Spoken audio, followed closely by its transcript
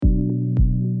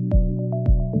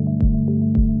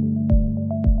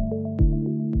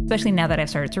especially now that I've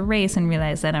started to race and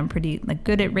realize that I'm pretty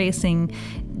good at racing,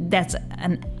 that's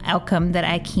an outcome that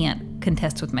I can't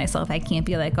contest with myself. I can't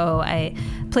be like, oh, I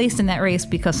placed in that race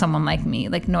because someone liked me.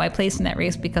 No, I placed in that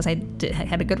race because I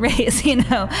had a good race,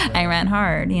 I ran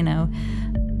hard,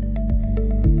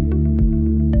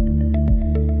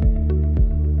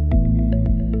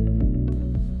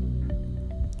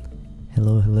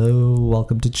 Hello.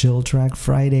 Welcome to Chill Track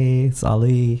Friday. It's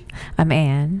Ali. I'm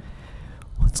Ann.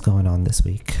 What's going on this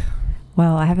week?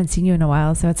 Well, I haven't seen you in a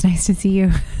while, so it's nice to see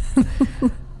you.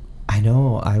 I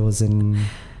know. I was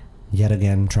yet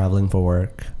again traveling for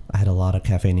work. I had a lot of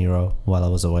Cafe Nero while I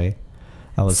was away.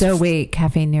 Wait,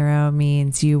 Cafe Nero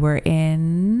means you were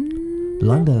in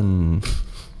London.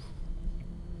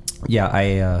 Yeah,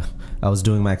 I was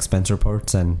doing my expense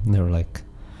reports, and there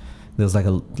was a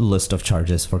list of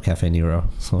charges for Cafe Nero.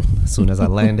 So as soon as I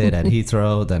landed at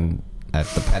Heathrow, then at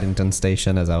the Paddington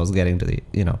station as I was getting to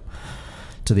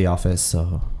the office.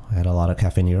 So I had a lot of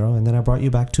Cafe Nero, and then I brought you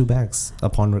back 2 bags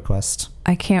upon request.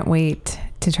 I can't wait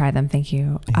to try them. Thank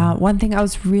you. Yeah. One thing, I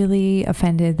was really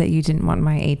offended that you didn't want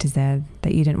my A to Z,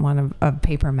 that you didn't want a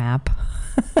paper map.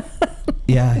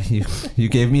 Yeah, you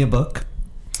gave me a book.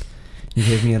 You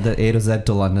gave me the A to Z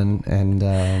to London,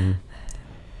 and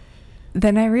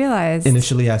then I realized...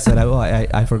 Initially, I said,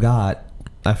 I forgot.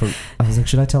 I was like,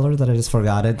 should I tell her that I just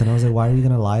forgot it? Then I was like, why are you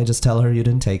going to lie? Just tell her you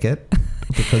didn't take it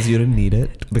because you didn't need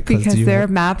it. Because there are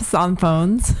maps on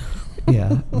phones.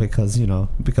 Yeah, because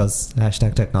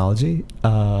 #technology.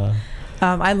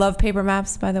 I love paper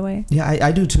maps, by the way. Yeah,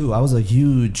 I do too. I was a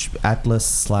huge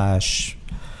Atlas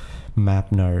 / map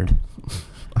nerd.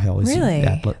 I always really?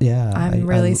 Atlas. Yeah. I'm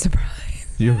really surprised.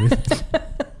 You're really...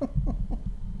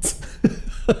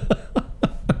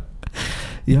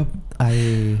 Yep.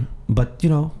 But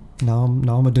now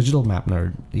I'm a digital map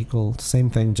nerd. Same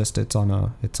thing, just it's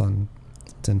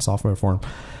in software form.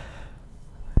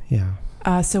 Yeah.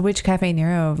 So which Cafe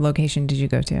Nero location did you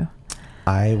go to?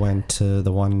 I went to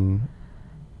the one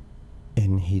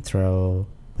in Heathrow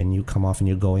when you come off and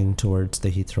you're going towards the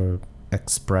Heathrow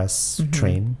Express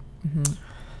train. Mm-hmm.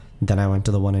 Then I went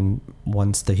to the one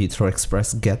once the Heathrow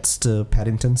Express gets to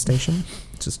Paddington station,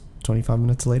 just 20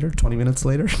 minutes later.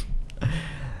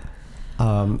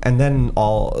 And then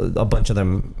a bunch of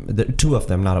them, 2 of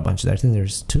them, not a bunch. I think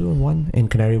there's 2 or 1 in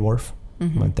Canary Wharf.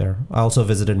 Mm-hmm. Went there. I also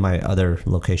visited my other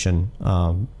location,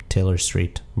 Taylor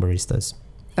Street Baristas.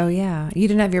 Oh yeah, you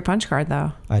didn't have your punch card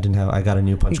though. I didn't have. I got a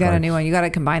new punch card. You got a new one. You got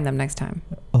to combine them next time.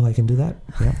 Oh, I can do that.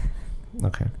 Yeah.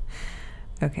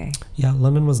 Okay. Yeah,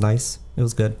 London was nice. It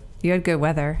was good. You had good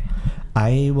weather.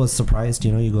 I was surprised,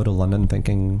 you go to London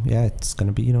thinking, yeah, it's going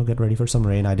to be, get ready for some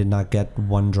rain. I did not get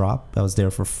 1 drop. I was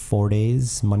there for 4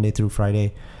 days, Monday through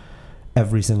Friday.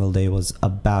 Every single day was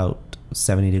about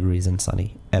 70 degrees and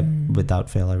sunny, without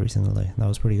fail, every single day. That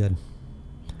was pretty good.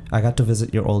 I got to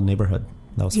visit your old neighborhood.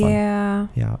 That was fun.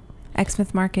 Yeah.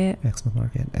 Exmouth Market.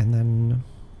 And then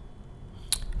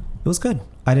it was good.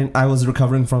 I was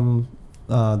recovering from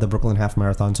the Brooklyn Half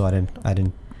Marathon, so I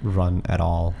didn't run at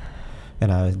all.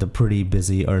 And I had the pretty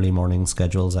busy early morning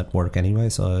schedules at work anyway,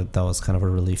 so that was kind of a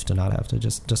relief to not have to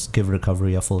just give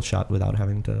recovery a full shot without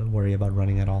having to worry about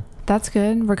running at all. That's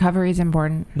good. Recovery is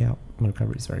important. Yeah,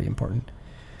 recovery is very important.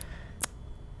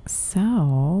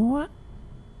 So,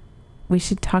 we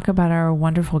should talk about our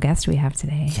wonderful guest we have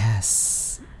today.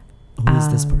 Yes. Who is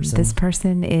this person? This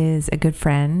person is a good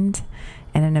friend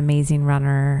and an amazing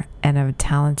runner and a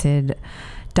talented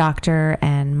doctor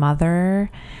and mother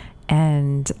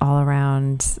and all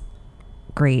around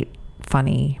great,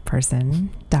 funny person,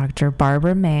 Dr.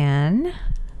 Barbara Mann.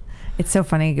 It's so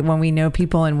funny when we know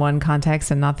people in one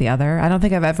context and not the other. I don't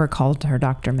think I've ever called her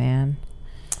Dr. Mann.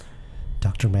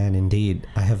 Dr. Mann, indeed.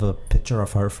 I have a picture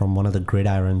of her from one of the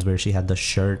gridirons where she had the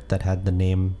shirt that had the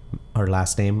name, her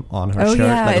last name on her shirt. Oh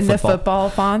yeah, in the football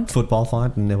font. Football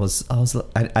font, and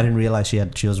I didn't realize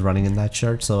she was running in that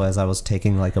shirt. So as I was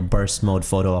taking a burst mode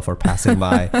photo of her passing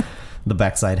by, the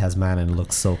backside has Mann and it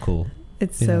looks so cool.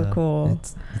 It's so cool.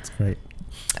 It's great.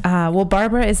 Well,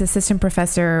 Barbara is assistant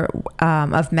professor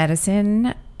of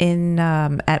medicine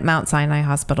at Mount Sinai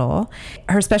Hospital.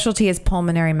 Her specialty is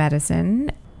pulmonary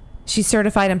medicine. She's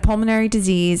certified in pulmonary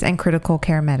disease and critical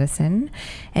care medicine,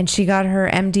 and she got her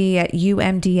MD at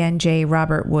UMDNJ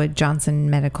Robert Wood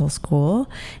Johnson Medical School,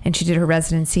 and she did her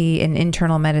residency in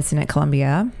internal medicine at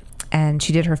Columbia, and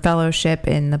she did her fellowship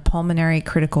in the pulmonary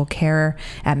critical care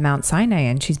at Mount Sinai,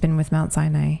 and she's been with Mount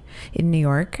Sinai in New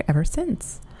York ever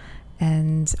since.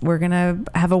 And we're going to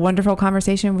have a wonderful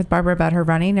conversation with Barbara about her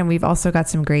running. And we've also got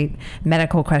some great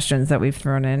medical questions that we've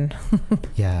thrown in.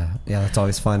 Yeah, that's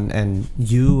always fun. And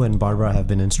you and Barbara have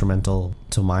been instrumental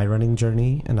to my running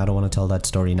journey. And I don't want to tell that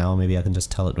story now. Maybe I can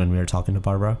just tell it when we were talking to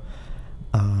Barbara.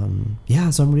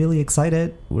 So I'm really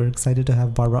excited. We're excited to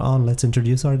have Barbara on. Let's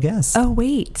introduce our guest. Oh,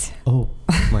 wait. Oh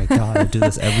my God, I do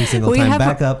this every single time.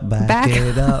 Back up.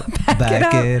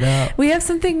 We have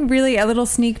something really, a little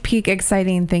sneak peek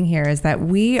exciting thing here is that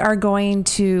we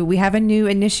have a new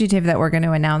initiative that we're going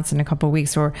to announce in a couple of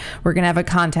weeks, where we're going to have a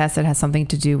contest that has something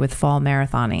to do with fall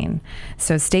marathoning.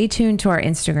 So stay tuned to our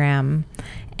Instagram,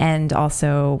 and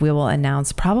also we will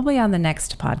announce probably on the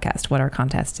next podcast what our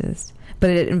contest is. But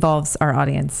it involves our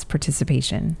audience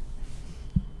participation.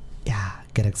 Yeah,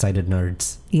 get excited,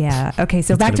 nerds. Yeah. Okay,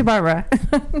 so back to Barbara.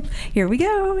 Here we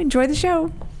go. Enjoy the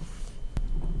show.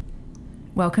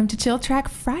 Welcome to Chill Track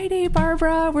Friday,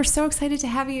 Barbara. We're so excited to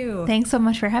have you. Thanks so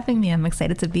much for having me. I'm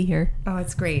excited to be here. Oh,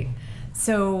 it's great.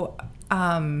 So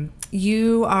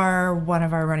you are one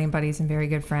of our running buddies and very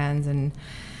good friends, and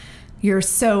you're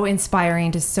so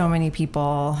inspiring to so many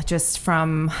people, just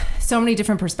from so many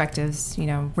different perspectives,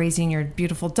 raising your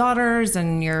beautiful daughters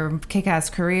and your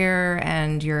kick-ass career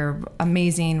and your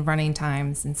amazing running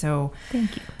times. And so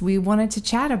thank you. We wanted to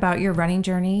chat about your running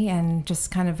journey and just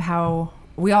kind of how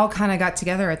we all kind of got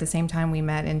together at the same time. We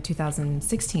met in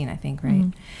 2016, I think, right?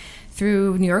 Mm-hmm.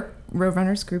 Through New York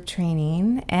Roadrunners group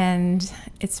training, and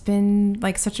it's been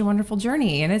like such a wonderful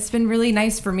journey, and it's been really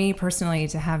nice for me personally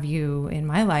to have you in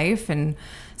my life and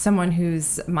someone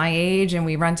who's my age, and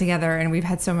we run together, and we've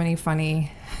had so many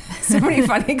funny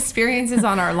experiences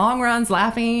on our long runs,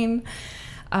 laughing.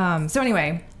 So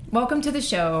anyway, welcome to the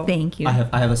show. Thank you. I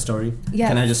have a story. Yes.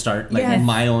 Can I just start Yes.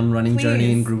 my own running Please.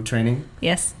 journey in group training?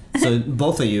 Yes. So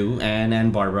both of you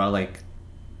and Barbara,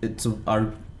 it's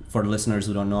our. For listeners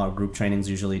who don't know, our group training is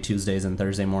usually Tuesdays and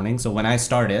Thursday mornings. So when I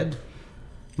started,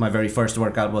 my very first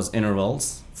workout was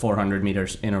intervals, 400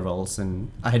 meters intervals.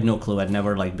 And I had no clue. I'd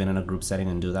never been in a group setting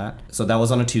and do that. So that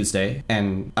was on a Tuesday.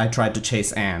 And I tried to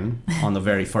chase Anne on the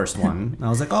very first one. I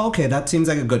was like, oh, okay, that seems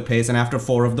like a good pace. And after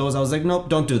 4 of those, I was like, nope,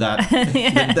 don't do that.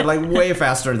 Yeah. They're way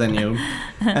faster than you.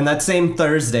 And that same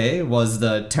Thursday was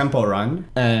the tempo run.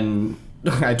 And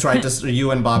I tried to,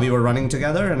 you and Bobby were running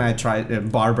together,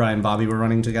 and Barbara and Bobby were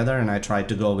running together, and I tried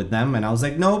to go with them, and I was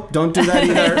like, nope, don't do that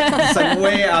either. It's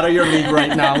way out of your league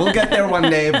right now. We'll get there one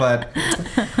day, but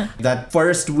that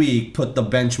first week put the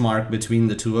benchmark between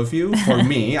the two of you for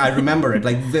me. I remember it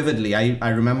vividly. I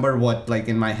remember what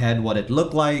in my head what it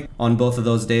looked like on both of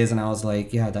those days, and I was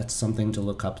like, yeah, that's something to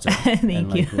look up to.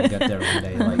 Thank you. We'll get there one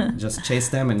day. Just chase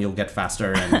them and you'll get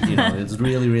faster, and it's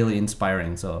really, really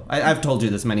inspiring. So I've told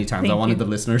you this many times. I wanted the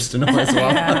listeners to know as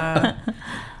well. Yeah.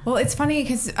 Well, it's funny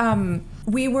because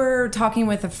we were talking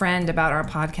with a friend about our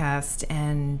podcast,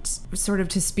 and sort of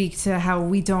to speak to how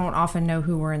we don't often know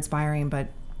who we're inspiring, but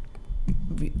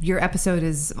your episode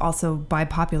is also by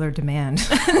popular demand.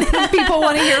 People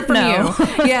want to hear from you.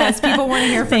 Yes, people want to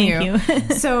hear from you.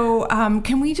 So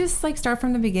can we just start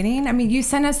from the beginning? I mean, you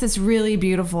sent us this really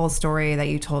beautiful story that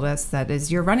you told us that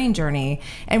is your running journey,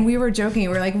 and we were joking. We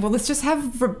were like, well, let's just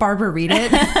have Barbara read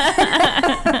it.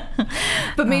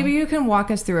 But maybe you can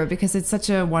walk us through it, because it's such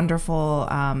a wonderful,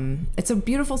 it's a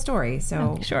beautiful story.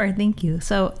 So Sure, thank you.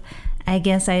 So I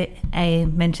guess I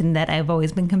mentioned that I've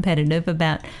always been competitive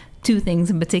about 2 things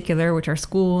in particular, which are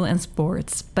school and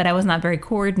sports, but I was not very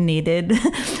coordinated.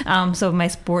 So my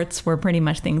sports were pretty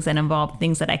much things that involved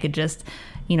things that I could just,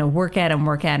 work at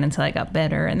until I got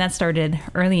better. And that started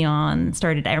early on.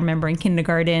 I remember in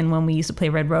kindergarten when we used to play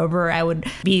Red Rover, I would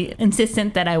be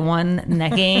insistent that I won in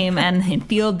that game, and in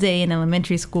field day in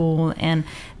elementary school. And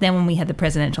then when we had the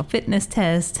presidential fitness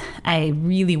test, I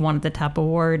really wanted the top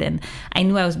award, and I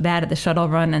knew I was bad at the shuttle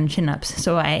run and chin-ups.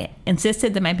 So I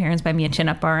insisted that my parents buy me a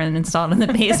chin-up bar and installed in the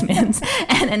basement.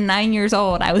 And at 9 years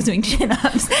old, I was doing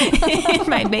chin-ups in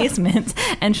my basement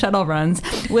and shuttle runs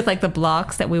with the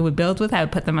blocks that we would build with. I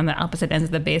would put them on the opposite ends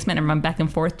of the basement and run back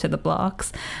and forth to the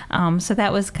blocks. So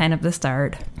that was kind of the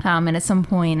start. And at some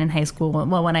point in high school,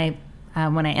 when I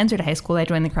entered high school, I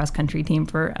joined the cross-country team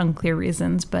for unclear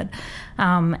reasons, but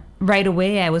right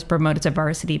away I was promoted to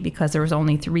varsity because there was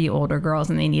only 3 older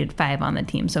girls and they needed 5 on the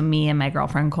team. So me and my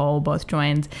girlfriend Cole both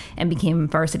joined and became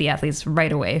varsity athletes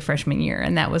right away freshman year,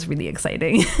 and that was really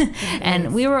exciting.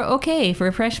 And we were okay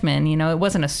for freshmen. It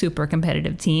wasn't a super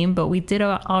competitive team, but we did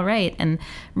all right. And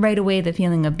right away the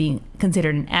feeling of being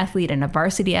considered an athlete and a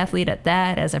varsity athlete at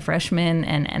that as a freshman,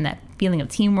 and that feeling of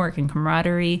teamwork and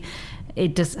camaraderie,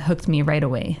 it just hooked me right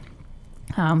away.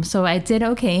 So I did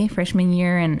okay freshman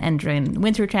year and joined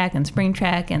winter track and spring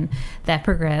track, and that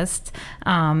progressed.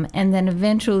 And then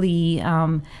eventually,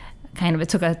 kind of it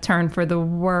took a turn for the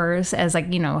worse as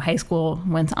high school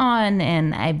went on,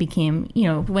 and I became,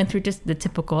 went through just the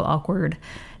typical awkward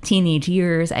teenage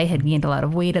years. I had gained a lot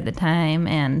of weight at the time,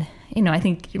 and I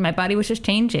think my body was just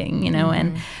changing,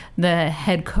 and the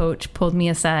head coach pulled me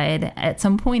aside at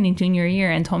some point in junior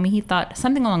year and told me he thought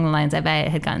something along the lines of I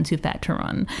had gotten too fat to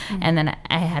run, and then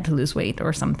I had to lose weight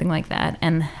or something like that.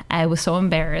 And I was so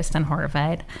embarrassed and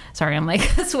horrified. Sorry, I'm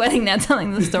sweating now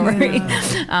telling the story.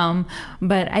 Yeah.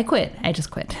 But I quit. I just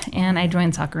quit. And I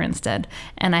joined soccer instead.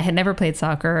 And I had never played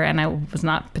soccer, and I was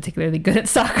not particularly good at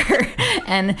soccer.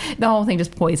 And the whole thing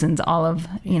just poisoned all of,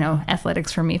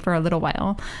 athletics for me for a little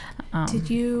while. Did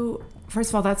you, first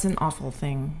of all, that's an awful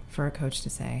thing for a coach to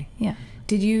say. Yeah.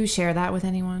 Did you share that with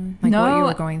anyone? No, what you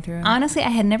were going through? Honestly, I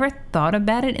had never thought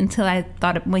about it until I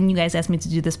thought when you guys asked me to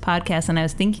do this podcast, and I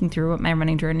was thinking through what my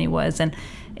running journey was, and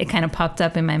it kind of popped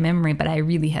up in my memory, but I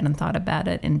really hadn't thought about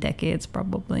it in decades,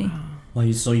 probably.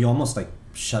 Well, so you almost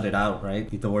shut it out,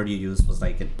 right? The word you used was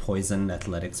it poisoned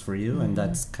athletics for you, and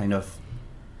that's kind of,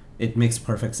 it makes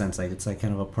perfect sense. It's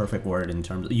kind of a perfect word in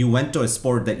terms of, you went to a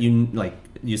sport that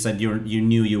you said you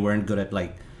knew you weren't good at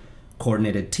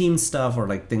coordinated team stuff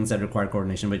or things that require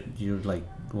coordination, but you're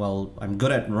well, I'm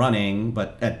good at running,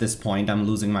 but at this point I'm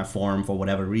losing my form for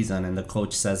whatever reason, and the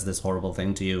coach says this horrible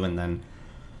thing to you, and then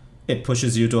it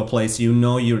pushes you to a place you're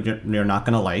not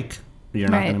gonna you're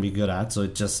not gonna be good at, so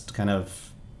it just kind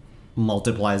of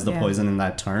multiplies the poison in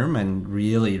that term and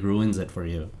really ruins it for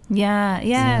you. Yeah,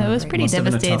 it was pretty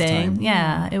devastating.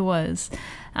 Yeah, it was.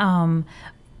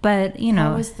 But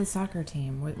how was the soccer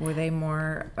team? Were they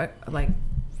more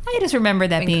I just remember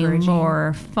that being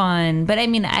more fun. But I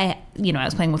mean, I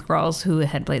was playing with girls who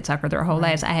had played soccer their whole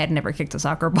lives. I had never kicked a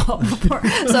soccer ball before.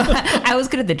 So I was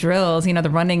good at the drills, the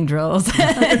running drills.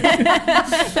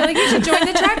 They're you should join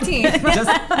the track team.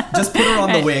 Just put her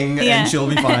on the wing and she'll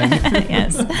be fine.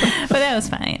 Yes. But that was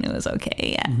fine. It was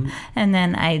okay. Yeah. Mm-hmm. And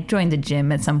then I joined the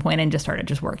gym at some point and just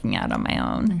started working out on my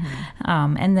own.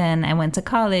 Mm-hmm. And then I went to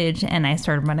college and I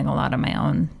started running a lot on my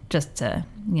own just to,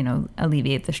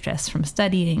 alleviate the stress from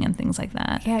studying and things like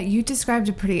that. Yeah, you described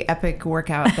a pretty epic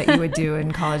workout that you would do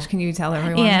in college. Can you tell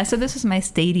everyone? Yeah, so this was my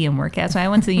stadium workout. So I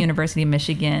went to the University of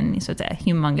Michigan, so it's a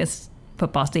humongous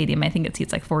football stadium. I think it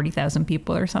seats 40,000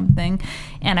 people or something.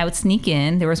 And I would sneak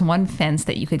in. There was one fence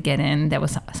that you could get in that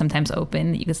was sometimes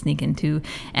open that you could sneak into.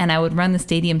 And I would run the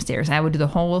stadium stairs. I would do the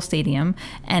whole stadium.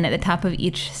 And at the top of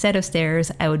each set of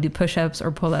stairs, I would do push-ups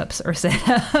or pull-ups or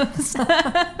sit-ups.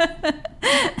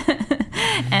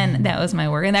 And that was my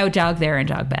work. And I would jog there and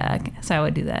jog back. So I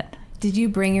would do that. Did you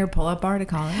bring your pull-up bar to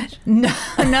college? No.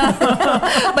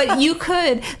 But you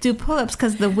could do pull-ups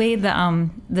because the way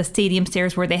the stadium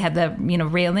stairs were, they had the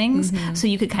railings, so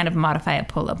you could kind of modify a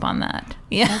pull-up on that.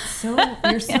 Yeah,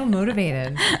 you're so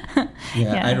motivated.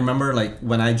 Yeah, I remember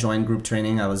when I joined group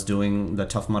training, I was doing the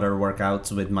Tough Mudder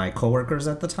workouts with my coworkers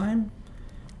at the time,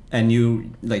 and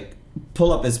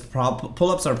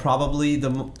pull-ups are probably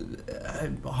the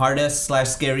hardest /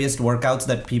 scariest workouts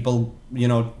that people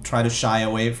try to shy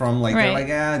away from.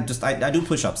 They're just I do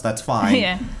push-ups, that's fine.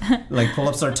 Yeah.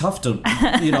 Pull-ups are tough to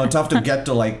get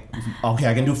to okay,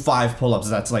 I can do 5 pull-ups,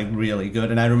 that's really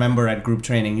good. And I remember at group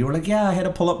training you were I had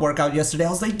a pull-up workout yesterday. I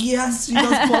was yes, she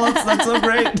does pull-ups, that's so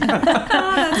great.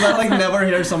 I never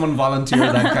hear someone volunteer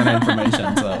that kind of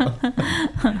information. So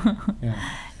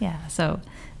yeah, so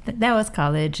that was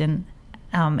college, and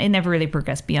it never really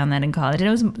progressed beyond that in college. And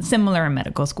it was similar in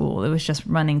medical school. It was just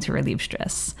running to relieve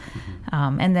stress.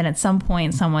 Mm-hmm. And then at some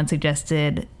point, someone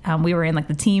suggested, we were in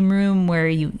the team room where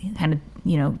you kind of,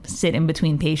 sit in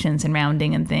between patients and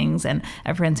rounding and things. And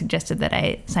a friend suggested that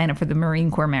I sign up for the Marine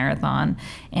Corps Marathon.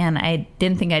 And I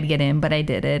didn't think I'd get in, but I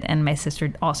did it. And my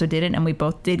sister also did it. And we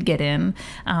both did get in.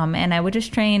 And I would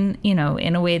just train, in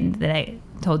a way that I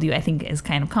told you I think is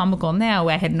kind of comical now.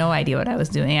 I had no idea what I was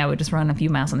doing. I would just run a few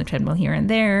miles on the treadmill here and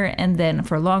there, and then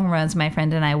for long runs my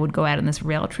friend and I would go out on this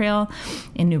rail trail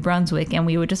in New Brunswick, and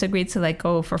we would just agree to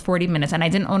go for 40 minutes. And I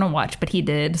didn't own a watch, but he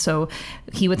did, so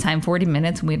he would time 40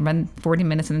 minutes and we'd run 40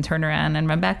 minutes and then turn around and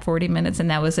run back 40 minutes,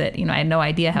 and that was it. I had no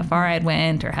idea how far I'd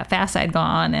went or how fast I'd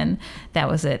gone, and that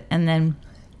was it. And then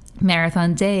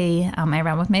marathon day, I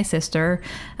ran with my sister.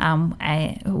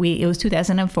 It was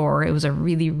 2004. It was a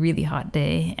really, really hot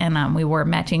day, and we wore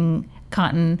matching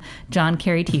cotton John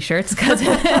Kerry t-shirts because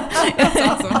that's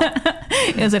awesome.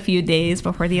 It was a few days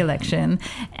before the election,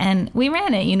 and we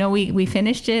ran it. We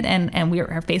finished it, and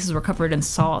our faces were covered in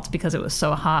salt because it was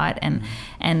so hot, and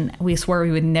we swore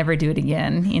we would never do it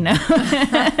again.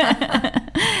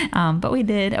 But we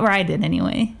did, or I did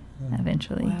anyway,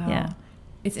 eventually. Wow. Yeah.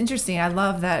 It's interesting. I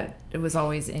love that it was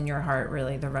always in your heart,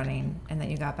 really, the running, and that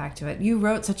you got back to it. You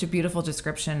wrote such a beautiful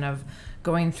description of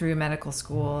going through medical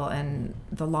school and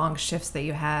the long shifts that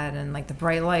you had, and like the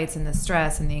bright lights and the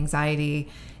stress and the anxiety,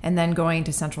 and then going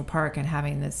to Central Park and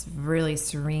having this really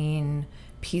serene,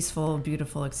 peaceful,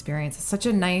 beautiful experience. It's such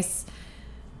a nice...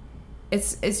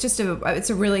 It's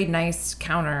a really nice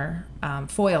counter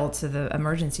foil to the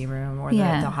emergency room or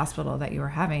the hospital that you were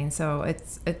having. So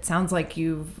it sounds like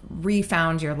you've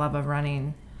refound your love of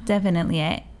running. Definitely.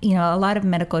 A lot of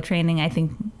medical training, I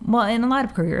think, well, in a lot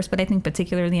of careers, but I think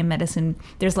particularly in medicine,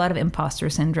 there's a lot of imposter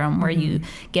syndrome where you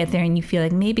get there and you feel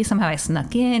like maybe somehow I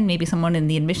snuck in, maybe someone in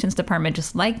the admissions department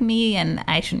just liked me and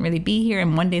I shouldn't really be here.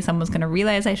 And one day someone's going to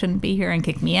realize I shouldn't be here and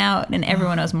kick me out, and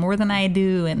everyone knows more than I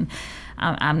do. And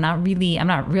I'm not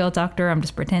a real doctor. I'm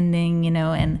just pretending,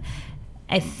 and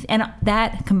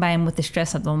that combined with the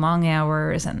stress of the long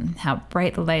hours and how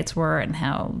bright the lights were and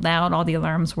how loud all the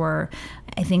alarms were,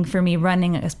 I think for me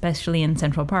running, especially in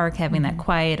Central Park, having that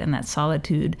quiet and that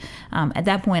solitude, at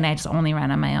that point I just only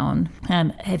ran on my own.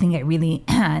 And I think I really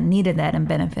needed that and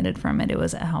benefited from it. It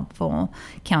was a helpful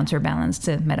counterbalance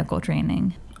to medical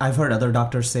training. I've heard other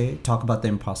doctors talk about the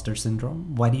imposter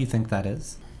syndrome. Why do you think that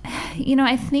is?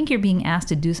 I think you're being asked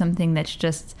to do something that's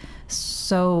just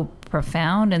so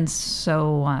profound and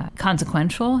so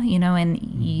consequential, and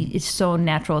it's so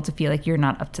natural to feel like you're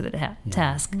not up to the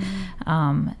task.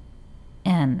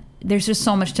 And there's just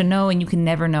so much to know, and you can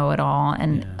never know it all.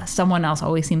 And someone else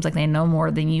always seems like they know more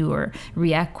than you or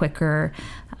react quicker.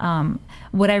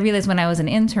 What I realized when I was an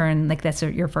intern, like that's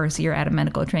your first year out of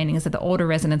medical training, is that the older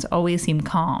residents always seem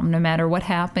calm. No matter what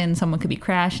happened, someone could be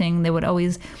crashing, they would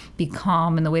always be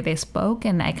calm in the way they spoke.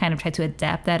 And I kind of tried to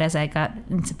adapt that as I got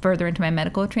further into my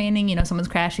medical training. Someone's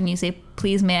crashing, you say,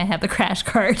 please, may I have the crash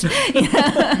cart?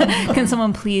 Can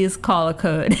someone please call a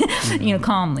code,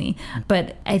 calmly?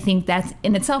 But I think that's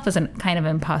in itself is a kind of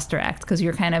imposter act, because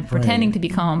you're kind of pretending to be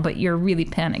calm, but you're really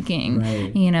panicking,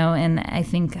 and I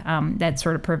think that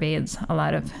sort of pervades a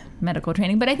lot of medical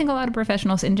training. But I think a lot of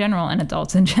professionals in general and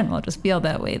adults in general just feel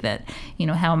that way, that,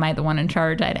 how am I the one in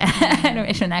charge?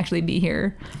 I shouldn't actually be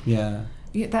here. Yeah,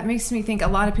 that makes me think a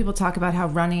lot of people talk about how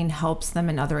running helps them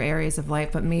in other areas of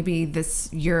life, but maybe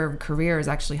your career has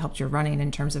actually helped your running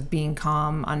in terms of being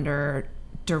calm under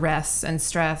duress and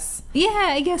stress. Yeah,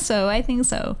 I guess so. I think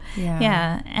so.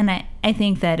 Yeah. And I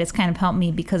think that it's kind of helped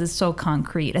me because it's so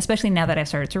concrete, especially now that I've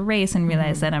started to race and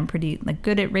realize that I'm pretty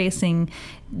good at racing.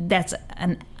 That's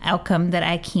an outcome that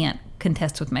I can't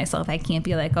contest with myself. I can't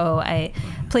be like, oh, I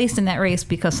placed in that race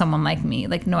because someone liked me.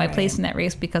 Like, no, I placed in that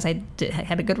race because I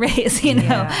had a good race,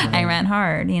 I ran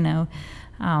hard,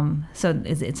 so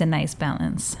it's a nice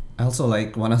balance. I also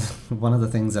like one of the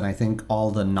things that I think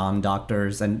all the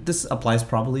non-doctors, and this applies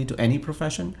probably to any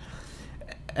profession,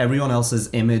 everyone else's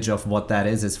image of what that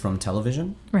is from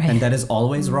television, and that is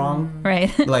always wrong.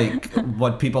 Like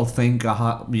what people think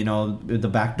the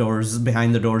back doors,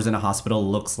 behind the doors in a hospital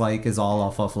looks like is all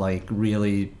off of like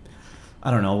really,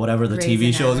 I don't know, whatever the Grey's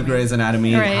TV shows, Grey's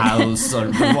Anatomy, House,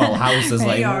 or House is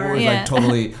like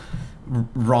totally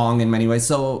wrong in many ways.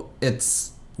 So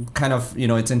it's kind of,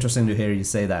 it's interesting to hear you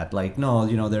say that, like, no,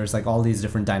 there's like all these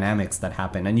different dynamics that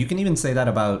happen. And you can even say that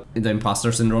about the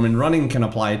imposter syndrome in running can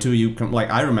apply to you.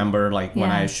 Like, I remember like when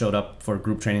I showed up for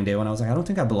group training day, when I was like, I don't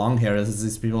think I belong here.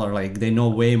 These people are like, they know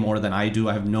way more than I do.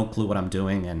 I have no clue what I'm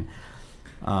doing. And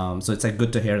so it's like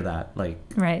good to hear that, like,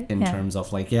 in terms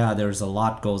of like, there's a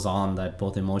lot goes on, that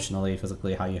both emotionally,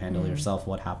 physically, how you handle yourself,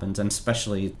 what happens, and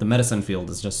especially the medicine field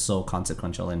is just so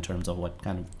consequential in terms of what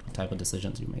kind of type of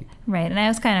decisions you make. And I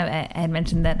was I had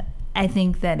mentioned that I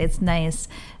think that it's nice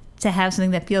to have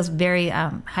something that feels very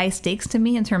high stakes to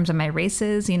me in terms of my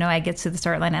races. I get to the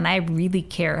start line and I really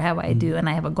care how I do, and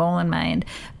I have a goal in mind.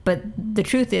 But the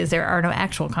truth is there are no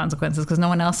actual consequences because no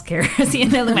one else cares.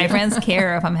 My friends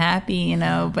care if I'm happy,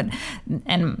 but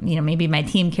maybe my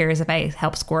team cares if I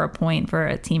help score a point for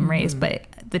a team race. But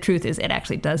the truth is it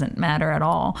actually doesn't matter at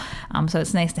all. So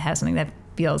it's nice to have something that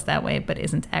feels that way but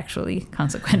isn't actually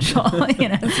consequential.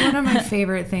 It's one of my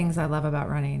favorite things I love about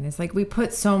running. It's like we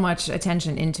put so much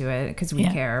attention into it because we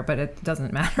care, but it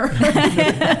doesn't matter.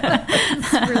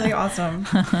 It's really awesome.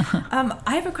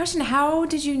 I have a question. How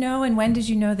did you know, and when did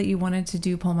you know that you wanted to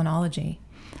do pulmonology?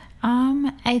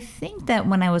 I think that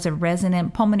when I was a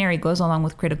resident, pulmonary goes along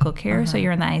with critical care. So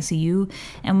you're in the ICU.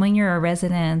 And when you're a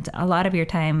resident, a lot of your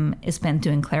time is spent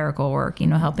doing clerical work,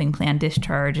 helping plan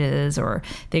discharges or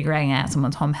figuring out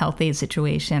someone's home health aid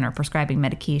situation or prescribing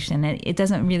medication. It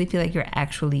doesn't really feel like you're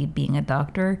actually being a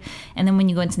doctor. And then when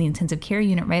you go into the intensive care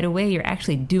unit right away, you're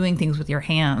actually doing things with your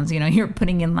hands. You're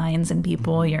putting in lines in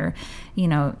people.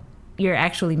 You're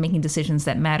actually making decisions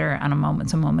that matter on a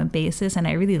moment-to-moment basis, and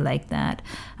I really like that.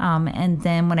 And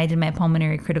then when I did my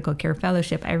pulmonary critical care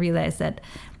fellowship, I realized that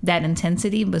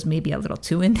intensity was maybe a little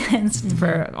too intense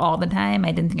for all the time.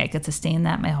 I didn't think I could sustain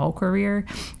that my whole career.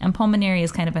 And pulmonary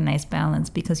is kind of a nice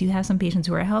balance because you have some patients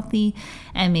who are healthy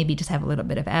and maybe just have a little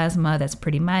bit of asthma that's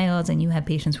pretty mild, and you have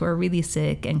patients who are really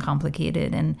sick and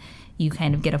complicated, and you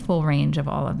kind of get a full range of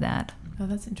all of that. Oh,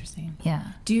 that's interesting. Yeah.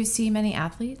 Do you see many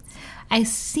athletes?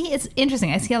 It's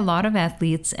interesting. I see a lot of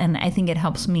athletes, and I think it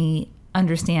helps me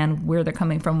understand where they're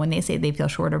coming from when they say they feel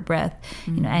short of breath.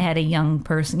 I had a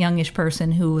youngish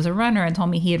person who was a runner and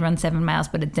told me he had run 7 miles,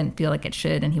 but it didn't feel like it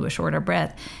should, and he was short of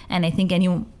breath. And I think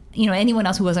anyone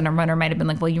else who wasn't a runner might have been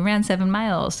like, well, you ran 7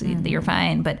 miles, you're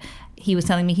fine. But he was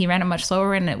telling me he ran it much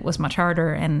slower and it was much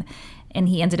harder, and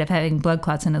he ended up having blood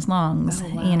clots in his lungs,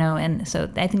 and so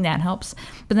I think that helps.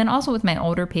 But then also with my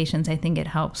older patients, I think it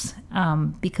helps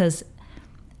because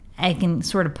I can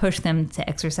sort of push them to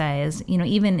exercise.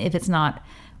 Even if it's not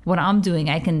what I'm doing,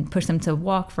 I can push them to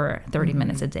walk for 30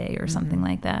 minutes a day or something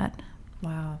like that.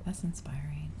 Wow, that's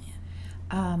inspiring.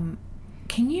 Yeah.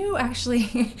 Can you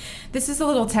actually, this is a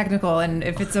little technical, and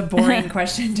if it's a boring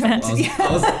question, don't.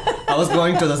 I was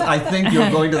going to this. I think you're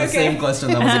going to the same question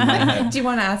that was in my head. Do you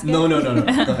want to ask it? No.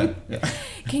 Go ahead. Yeah.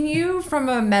 Can you, from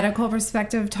a medical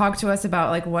perspective, talk to us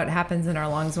about what happens in our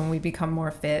lungs when we become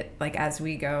more fit, as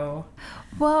we go?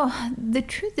 Well, the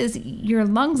truth is your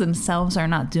lungs themselves are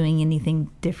not doing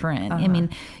anything different. I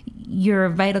mean, your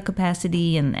vital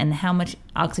capacity and how much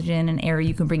oxygen and air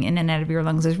you can bring in and out of your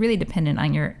lungs is really dependent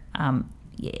on your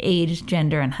age,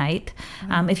 gender, and height.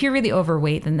 If you're really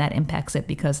overweight, then that impacts it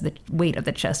because the weight of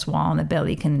the chest wall and the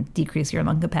belly can decrease your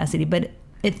lung capacity. But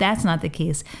if that's not the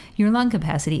case, your lung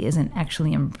capacity isn't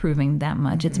actually improving that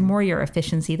much. It's more your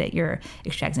efficiency that you're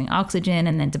extracting oxygen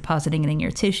and then depositing it in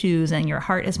your tissues, and your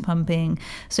heart is pumping.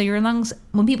 So your lungs,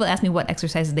 when people ask me what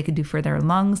exercises they could do for their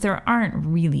lungs, there aren't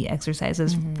really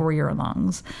exercises for your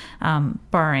lungs,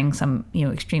 barring some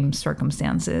extreme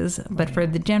circumstances. But for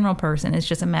the general person, it's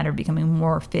just a matter of becoming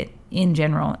more fit in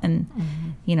general and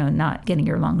not getting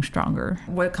your lungs stronger.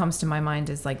 What comes to my mind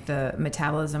is the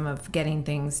metabolism of getting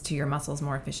things to your muscles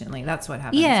more efficiently. That's what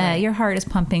happens. Yeah, right? your heart is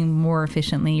pumping more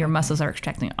efficiently. Your muscles are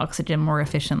extracting oxygen more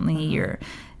efficiently. You're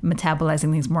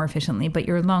metabolizing things more efficiently, but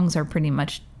your lungs are pretty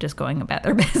much just going about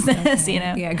their business,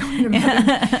 Yeah, going about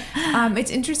it.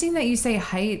 It's interesting that you say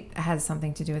height has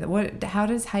something to do with it. How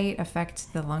does height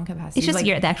affect the lung capacity? It's just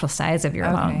the actual size of your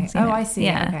lungs. I see.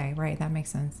 Yeah. Okay, right. That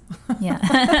makes sense. Yeah.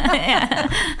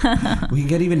 We can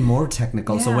get even more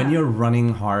technical. Yeah. So when you're running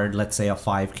hard, let's say a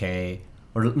 5K,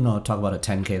 or no, talk about a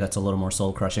 10K. That's a little more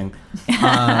soul crushing.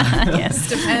 Yes,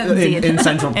 depends. In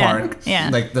Central Park, yeah.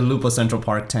 Like the Lupo Central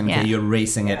Park 10K, you're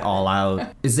racing it all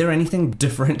out. Is there anything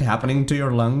different happening to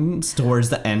your lungs towards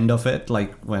the end of it,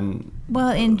 like when?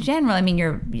 Well, in general, I mean,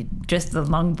 you're just the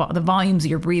volumes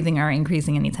you're breathing are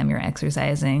increasing anytime you're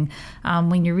exercising.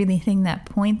 When you're really hitting that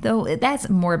point, though, that's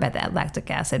more about that lactic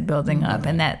acid building up,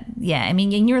 and that,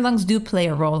 and your lungs do play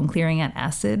a role in clearing out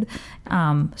acid.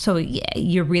 So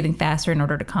you're breathing faster in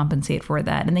order to compensate for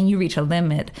that, and then you reach a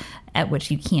limit at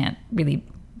which you can't really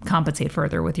compensate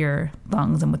further with your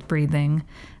lungs and with breathing.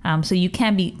 So you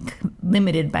can be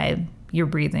limited by your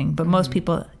breathing, but most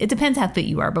people, it depends how fit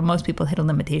you are, but most people hit a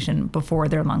limitation before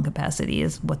their lung capacity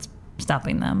is what's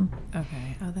stopping them.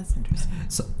 Okay. Oh, that's interesting.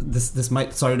 So this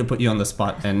might, sorry to put you on the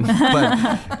spot,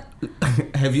 but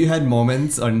have you had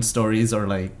moments or stories or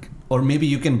maybe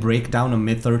you can break down a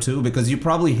myth or two, because you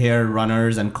probably hear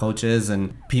runners and coaches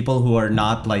and people who are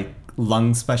not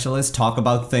lung specialists talk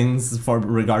about things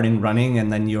regarding running, and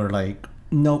then you're like,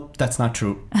 nope, that's not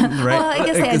true, right? Well, I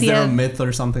guess is there a myth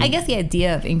or something? I guess the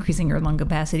idea of increasing your lung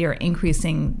capacity or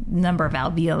increasing number of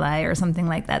alveoli or something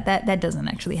like that doesn't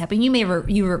actually happen. You may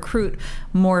you recruit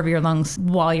more of your lungs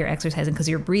while you're exercising because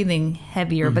you're breathing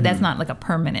heavier, but that's not a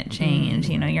permanent change.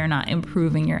 You're not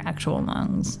improving your actual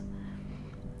lungs.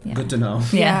 Yeah. Good to know.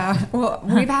 Yeah. Well,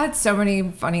 we've had so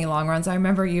many funny long runs. I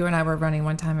remember you and I were running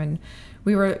one time and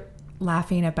we were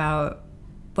laughing about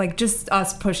just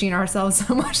us pushing ourselves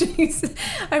so much.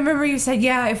 I remember you said,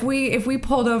 if we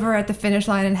pulled over at the finish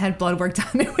line and had blood work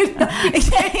done, it would not be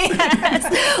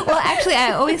Yes. Well, Actually,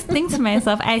 I always think to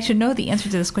myself, I should know the answer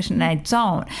to this question, and I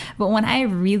don't. But when I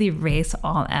really race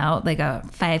all out, like a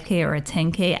 5K or a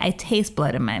 10K, I taste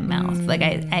blood in my mouth. Like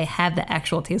I have the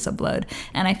actual taste of blood,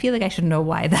 and I feel like I should know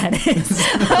why that is.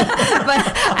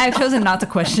 But I've chosen not to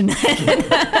question it.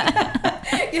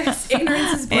 Yes,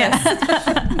 ignorance is bliss.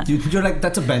 Yeah. You're like,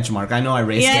 that's a benchmark. I know I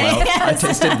raced well. Yes. I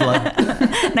tasted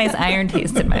blood. Nice iron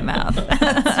taste in my mouth.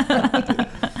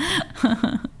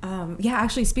 Yeah,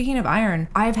 actually, speaking of iron,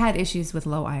 I've had issues with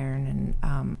low iron,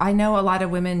 and I know a lot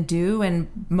of women do, and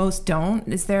most don't.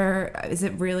 Is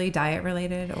it really diet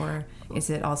related, or is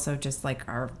it also just like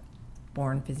our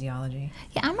born physiology?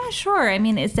 Yeah, I'm not sure. I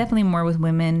mean, it's definitely more with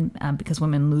women because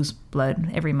women lose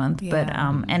blood every month, but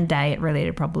and diet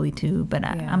related probably too. But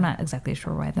I'm not exactly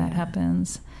sure why that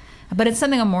happens. But it's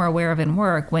something I'm more aware of in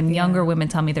work. When younger women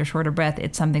tell me they're short of breath,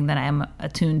 it's something that I'm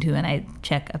attuned to, and I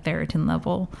check a ferritin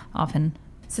level often.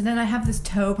 So then I have this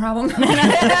toe problem. My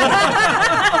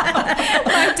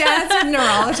dad's a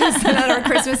neurologist, and at our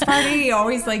Christmas party, he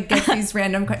always like gets these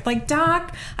random like,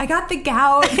 Doc, I got the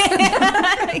gout. Do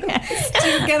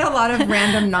you get a lot of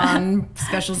random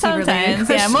non-specialty related questions?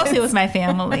 Yeah, mostly with my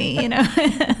family, you know.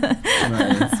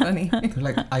 That's funny. They're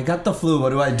like, I got the flu.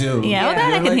 What do I do? Yeah, well,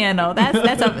 that I can handle.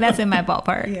 That's in my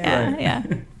ballpark. Yeah.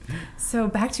 So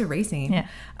back to racing. Yeah.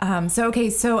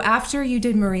 So after you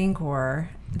did Marine Corps,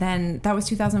 then that was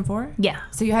 2004? Yeah.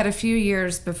 So you had a few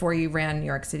years before you ran New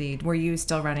York City. Were you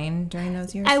still running during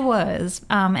those years? I was.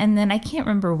 And then I can't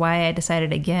remember why I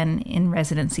decided again in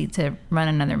residency to run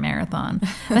another marathon.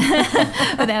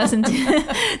 But that was in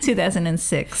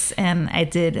 2006. And I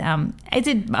did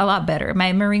a lot better.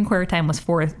 My Marine Corps time was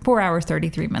 4 hours,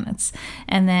 33 minutes.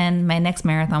 And then my next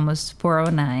marathon was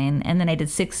 4:09. And then I did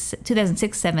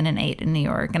 2006, 7, and 8 in New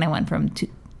York. And I went from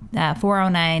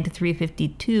 4:09 to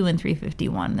 3:52 and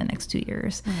 3:51 the next 2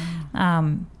 years.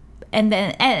 And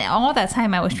all that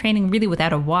time I was training really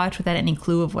without a watch, without any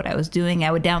clue of what I was doing.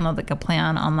 I would download like a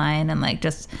plan online and like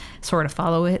just sort of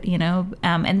follow it, you know.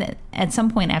 And then at some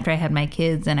point after I had my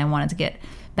kids and I wanted to get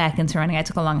back into running, I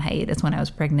took a long hiatus when I was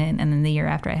pregnant. And then the year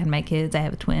after I had my kids, I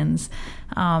have twins.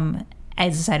 I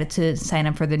decided to sign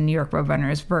up for the New York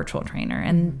Roadrunners virtual trainer.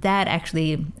 And that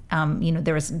actually,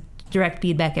 there was direct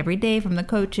feedback every day from the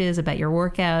coaches about your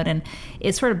workout, and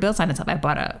it sort of built on itself. I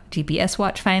bought a GPS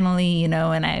watch finally, you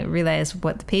know, and I realized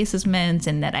what the paces meant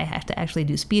and that I had to actually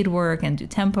do speed work and do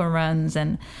tempo runs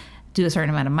and do a certain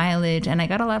amount of mileage, and I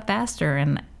got a lot faster.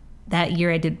 And that year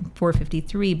I did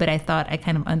 4:53, but I thought I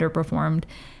kind of underperformed,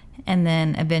 and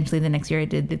then eventually the next year I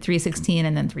did the 3:16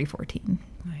 and then 3:14.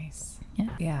 Nice.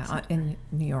 Yeah. In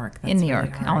New York. That's in New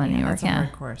York, really all in New York. That's a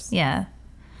hard course. Yeah.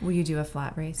 Will you do a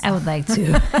flat race? I would like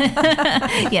to.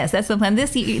 Yes, that's the plan.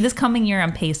 This coming year,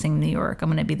 I'm pacing New York. I'm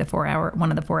going to be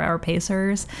one of the 4 hour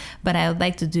pacers. But I would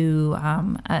like to do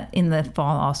in the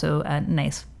fall also a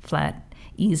nice flat,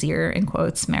 easier in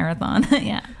quotes marathon.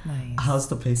 Yeah. Nice. How's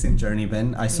the pacing journey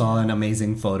been? I saw an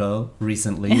amazing photo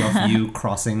recently of you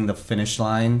crossing the finish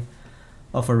line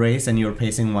of a race, and you were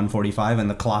pacing 1:45, and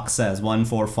the clock says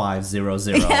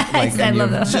 1:45:00. Like, and you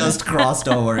just crossed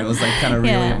over. It was like kind of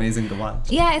really amazing to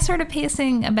watch. Yeah, I started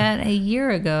pacing about a year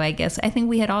ago, I guess. I think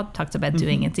we had all talked about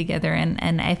doing it together,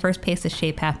 and I first paced the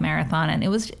Shape Half Marathon, and it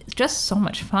was just so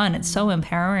much fun. It's so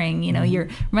empowering. You know, you're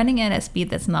running at a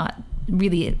speed that's not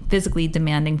really physically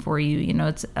demanding for you. You know,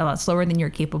 it's a lot slower than you're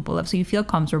capable of, so you feel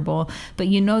comfortable, but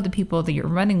you know the people that you're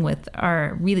running with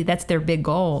are really, that's their big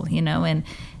goal, you know, and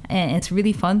it's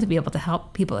really fun to be able to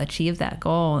help people achieve that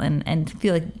goal and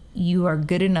feel like you are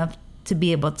good enough to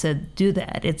be able to do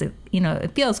that.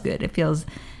 It feels good. It feels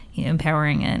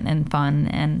empowering and fun,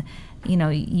 and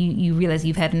you realize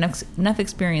you've had enough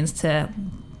experience to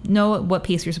know what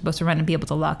pace you're supposed to run and be able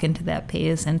to lock into that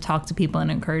pace and talk to people and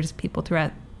encourage people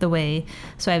throughout the way.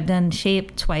 So I've done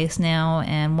Shape twice now,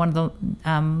 and one of the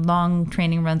long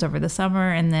training runs over the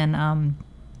summer, and then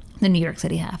the New York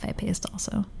City half I paced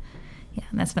also. Yeah,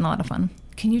 and that's been a lot of fun.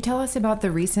 Can you tell us about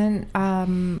the recent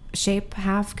Shape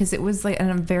half? Because it was like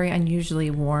a very unusually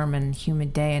warm and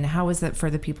humid day. And how was it for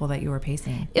the people that you were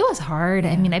pacing? It was hard.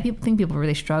 Yeah. I mean, I think people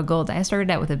really struggled. I started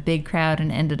out with a big crowd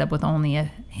and ended up with only a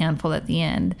handful at the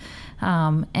end.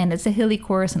 And it's a hilly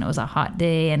course, and it was a hot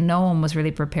day, and no one was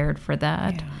really prepared for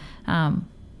that. Yeah.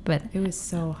 But it was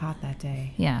so hot that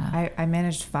day. Yeah. I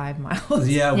managed 5 miles.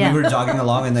 Yeah, we were jogging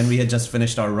along, and then we had just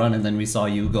finished our run, and then we saw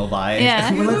you go by. Yeah.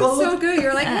 And we're like, oh, so good.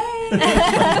 You're like, hey.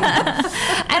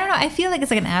 I don't know. I feel like it's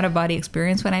like an out-of-body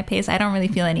experience when I pace. I don't really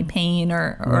feel any pain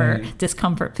or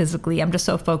discomfort physically. I'm just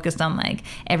so focused on like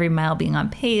every mile being on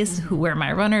pace, where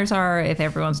my runners are, if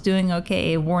everyone's doing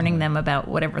okay, warning them about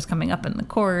whatever's coming up in the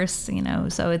course,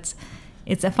 So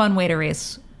it's a fun way to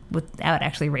race without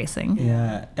actually racing.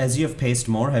 Yeah. As you have paced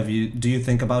more, do you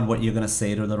think about what you're going to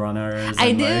say to the runners?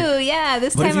 I do, yeah.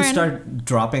 This what time if you start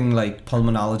dropping like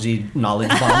pulmonology knowledge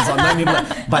bombs on them? You're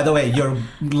like, by the way, your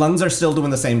lungs are still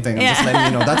doing the same thing. I'm just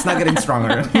letting you know. That's not getting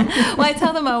stronger. Well, I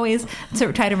tell them always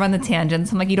to try to run the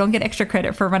tangents. I'm like, you don't get extra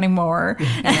credit for running more.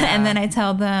 And then I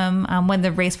tell them when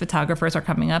the race photographers are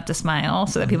coming up to smile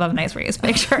so that people have nice race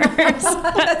pictures.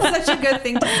 That's such a good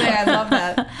thing to say. I love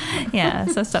that. Yeah,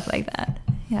 so stuff like that.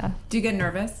 Yeah. Do you get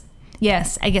nervous?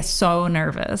 Yes, I get so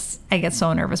nervous. I get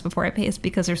so nervous before I pace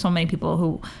because there's so many people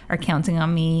who are counting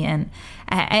on me. And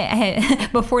I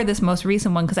had, before this most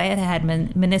recent one, because I had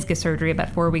meniscus surgery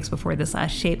about 4 weeks before this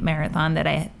last shape marathon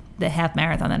the half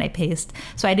marathon that I paced.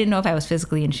 So I didn't know if I was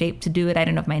physically in shape to do it. I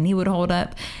didn't know if my knee would hold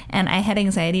up. And I had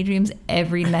anxiety dreams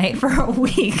every night for a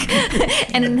week.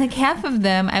 And in like half of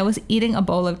them, I was eating a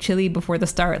bowl of chili before the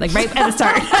start, like right at the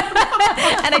start.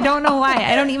 And I don't know why.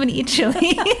 I don't even eat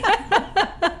chili.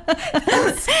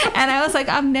 And I was like,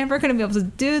 I'm never going to be able to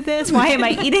do this. Why am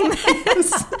I eating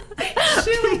this?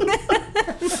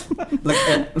 Like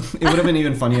it would have been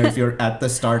even funnier if you're at the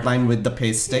start line with the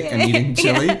pace stick and eating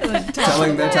chili,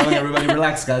 telling everybody,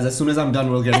 relax guys, as soon as I'm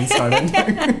done we're getting started.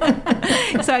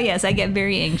 So yes, I get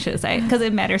very anxious because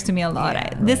it matters to me a lot.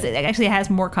 This actually has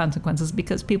more consequences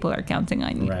because people are counting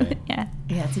on you. Right. Yeah,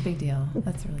 it's a big deal.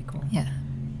 That's really cool. Yeah.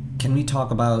 Can we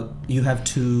talk about, you have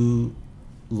two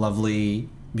lovely,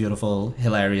 beautiful,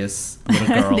 hilarious little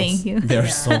girls. Thank you. They're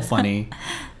so funny.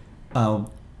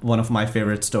 One of my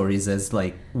favorite stories is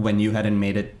like when you hadn't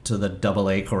made it to the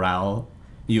AA corral,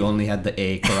 you only had the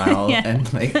A corral,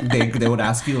 and like they would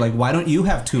ask you like, why don't you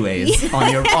have two A's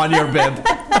on your bib?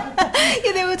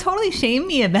 Yeah, they would totally shame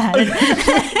me about it.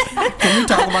 Can we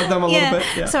talk about them a little bit?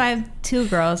 Yeah. So I have two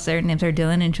girls. Their names are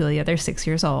Dylan and Julia. They're 6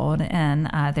 years old, and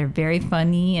they're very